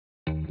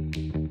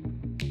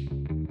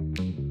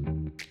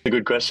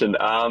good question.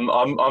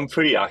 I'm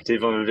pretty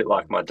active. I'm a bit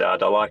like my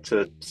dad. I like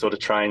to sort of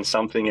train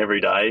something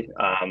every day.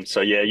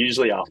 So yeah,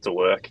 usually after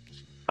work.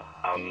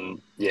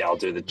 Yeah, I'll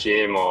do the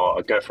gym or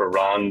I'll go for a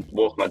run,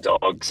 walk my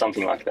dog,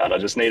 something like that. I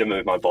just need to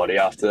move my body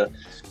after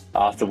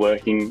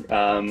working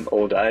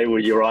all day. Well,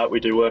 you're right, we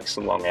do work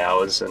some long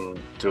hours and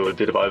do a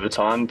bit of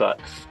overtime, but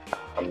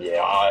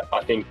yeah,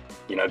 I think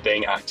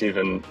being active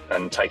and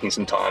taking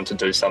some time to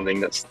do something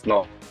that's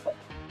not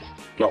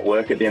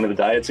work at the end of the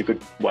day, it's a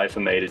good way for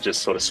me to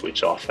just sort of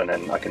switch off and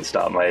then I can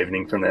start my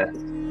evening from there.